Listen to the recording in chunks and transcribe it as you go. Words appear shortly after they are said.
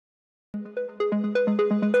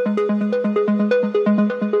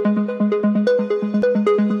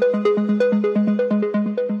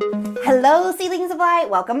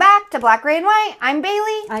welcome back to Black, Gray, and White. I'm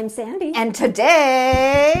Bailey. I'm Sandy. And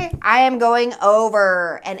today I am going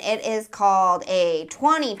over, and it is called a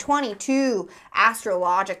 2022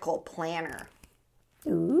 Astrological Planner.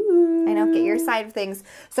 Ooh. I know, get your side of things.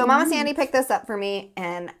 So Mama Sandy picked this up for me,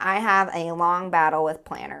 and I have a long battle with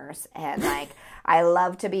planners. And I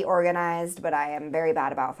love to be organized, but I am very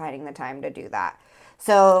bad about finding the time to do that.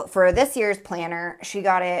 So for this year's planner, she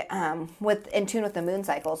got it in tune with the moon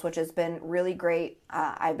cycles, which has been really great.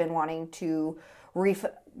 I've been wanting to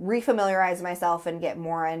refamiliarize myself and get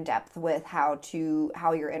more in depth with how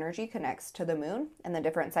your energy connects to the moon and the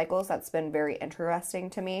different cycles. That's been very interesting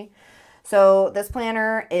to me. So this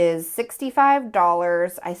planner is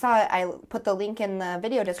 $65. I put the link in the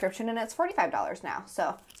video description, and it's $45 now.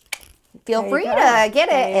 So feel free to get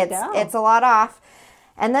it. It's a lot off.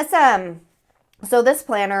 And this So this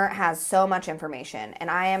planner has so much information, and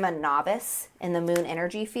I am a novice in the moon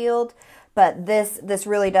energy field, but this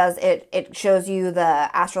really does, it shows you the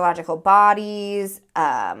astrological bodies,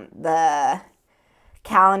 the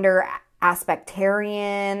calendar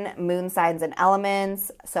aspectarian, moon signs and elements,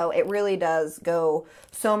 so it really does go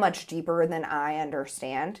so much deeper than I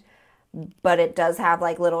understand, but it does have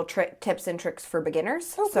like little tips and tricks for beginners,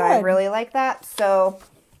 so I really like that. So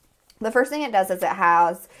the first thing it does is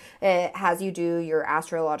it has you do your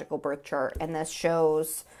astrological birth chart, and this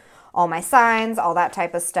shows all my signs, all that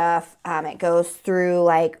type of stuff. It goes through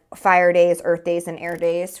like fire days, earth days, and air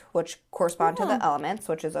days, which correspond to the elements,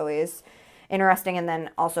 which is always interesting. And then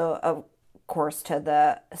also, of course, to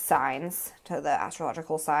the signs, to the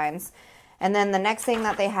astrological signs. And then the next thing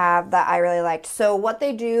that they have that I really liked, so what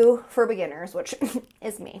they do for beginners, which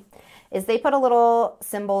is me, is they put a little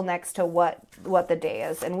symbol next to what the day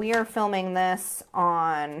is. And we are filming this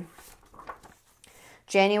on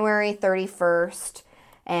January 31st.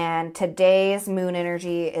 And today's moon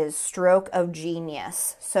energy is Stroke of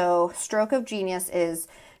Genius. So Stroke of Genius is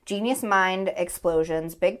genius mind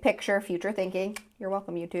explosions, big picture, future thinking. You're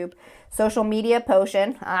welcome, YouTube. Social media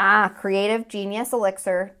potion. Creative genius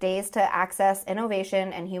elixir. Days to access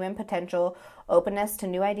innovation and human potential. Openness to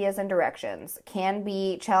new ideas and directions. Can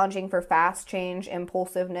be challenging for fast change,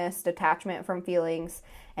 impulsiveness, detachment from feelings,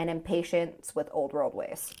 and impatience with old world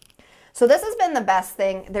ways. So this has been the best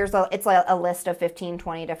thing. It's like a list of 15,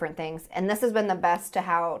 20 different things. And this has been the best to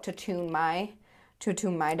how to tune my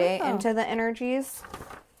day into the energies.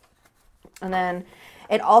 And then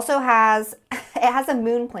it also has a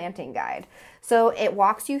moon planting guide. So it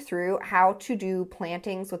walks you through how to do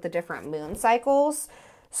plantings with the different moon cycles.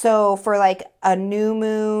 So for like a new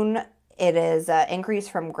moon, it is increase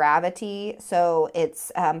from gravity. So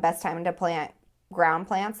it's best time to plant ground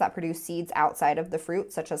plants that produce seeds outside of the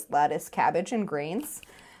fruit, such as lettuce, cabbage, and grains.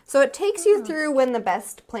 So it takes you through when the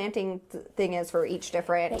best planting thing is for each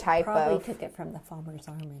different type of... They probably took it from the Farmer's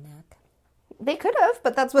Almanac. They could have,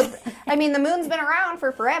 but that's what... I mean, the moon's been around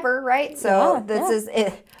for forever, right? So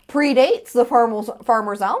it predates the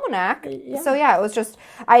Farmer's Almanac. Yeah. So yeah, it was just...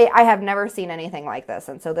 I have never seen anything like this,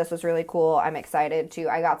 and so this was really cool. I'm excited to...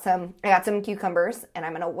 I got some cucumbers, and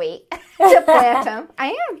I'm going to wait to plant them.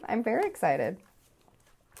 I'm very excited.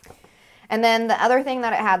 And then the other thing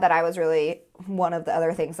that it had that I was really... One of the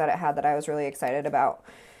other things that it had that I was really excited about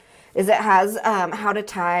is it has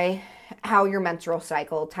how your menstrual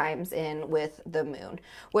cycle times in with the moon,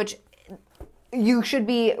 which you should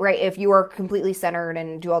be, right, if you are completely centered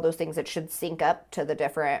and do all those things, it should sync up to the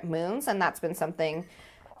different moons, and that's been something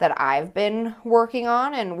that I've been working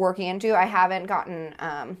on and working into. I haven't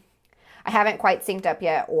quite synced up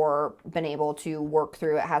yet or been able to work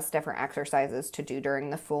through. It has different exercises to do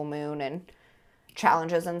during the full moon and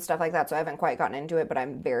challenges and stuff like that, so I haven't quite gotten into it, but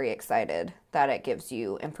I'm very excited that it gives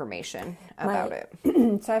you information about it.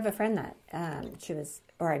 So I have a friend that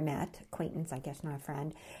I met, acquaintance, I guess, not a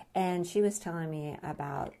friend, and she was telling me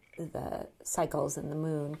about the cycles and the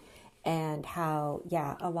moon and how,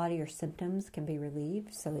 a lot of your symptoms can be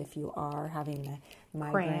relieved. So if you are having the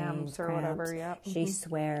migraines, cramps or whatever, she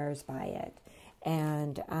swears by it.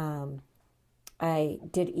 And I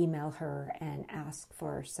did email her and ask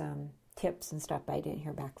for some tips and stuff, but I didn't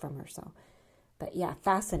hear back from her. So, but yeah,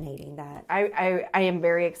 fascinating that. I am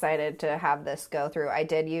very excited to have this go through. I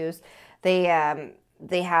did use they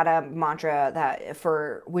had a mantra that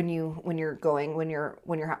for when you're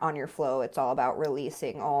on your flow, it's all about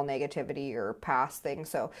releasing all negativity or past things.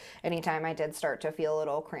 So anytime I did start to feel a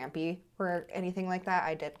little crampy or anything like that,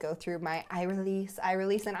 I did go through my I release,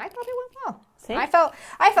 and I thought it went well. See?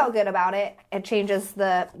 I felt good about it. It changes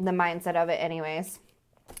the mindset of it anyways.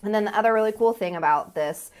 And then the other really cool thing about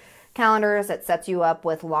this calendar is it sets you up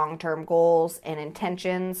with long-term goals and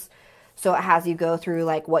intentions. So it has you go through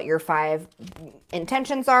like what your 5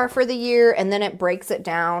 intentions are for the year, and then it breaks it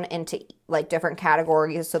down into like different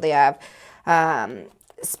categories. So they have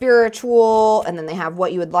spiritual, and then they have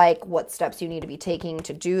what you would like, what steps you need to be taking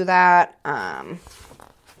to do that.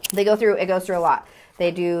 It goes through a lot.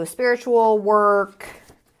 They do spiritual, work,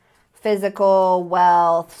 physical,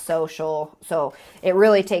 wealth, social. So it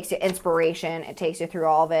really takes you inspiration. It takes you through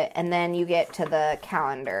all of it. And then you get to the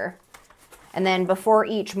calendar. And then before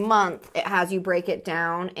each month, it has you break it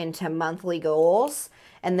down into monthly goals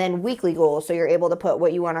and then weekly goals. So you're able to put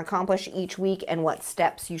what you want to accomplish each week and what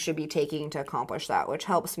steps you should be taking to accomplish that, which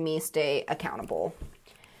helps me stay accountable.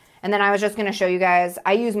 And then I was just going to show you guys,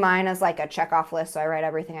 I use mine as like a check off list. So I write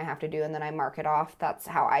everything I have to do and then I mark it off. That's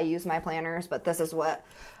how I use my planners. But this is what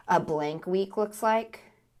a blank week looks like.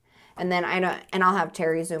 And then I'll have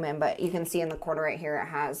Terje zoom in, but you can see in the corner right here, it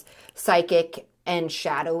has psychic and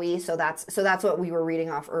shadowy. So that's what we were reading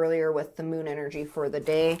off earlier with the moon energy for the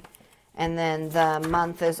day. And then the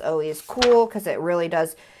month is always cool because it really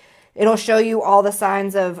does, it'll show you all the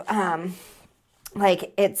signs of,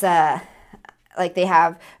 like it's like they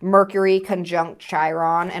have Mercury conjunct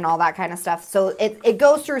Chiron and all that kind of stuff. So it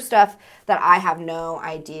goes through stuff that I have no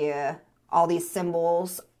idea. All these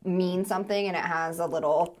symbols mean something, and it has a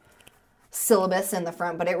little syllabus in the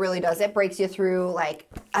front, but it really does. It breaks you through like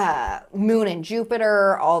moon and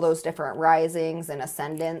Jupiter, all those different risings and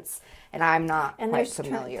ascendants. And I'm not quite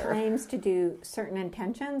familiar. And there's times to do certain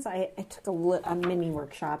intentions. I took a mini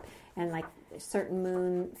workshop, and like certain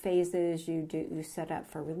moon phases you set up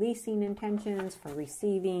for releasing intentions, for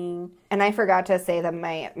receiving. And I forgot to say that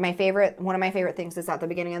one of my favorite things is at the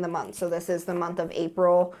beginning of the month. So this is the month of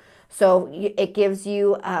April. So it gives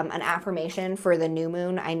you an affirmation for the new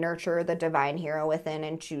moon. I nurture the divine hero within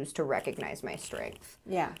and choose to recognize my strength.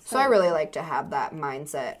 Yeah. So I really like to have that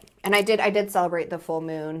mindset. And I did celebrate the full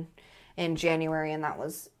moon in January, and that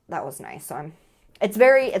was nice. So it's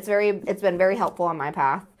been very helpful on my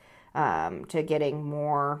path to getting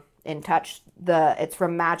more in touch. It's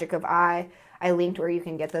from Magic of I linked where you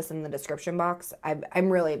can get this in the description box. I'm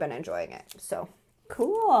really been enjoying it. So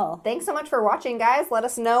cool. Thanks so much for watching, guys. Let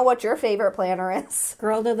us know what your favorite planner is.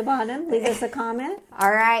 Scroll to the bottom, leave us a comment.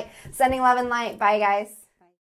 All right. Sending love and light. Bye, guys.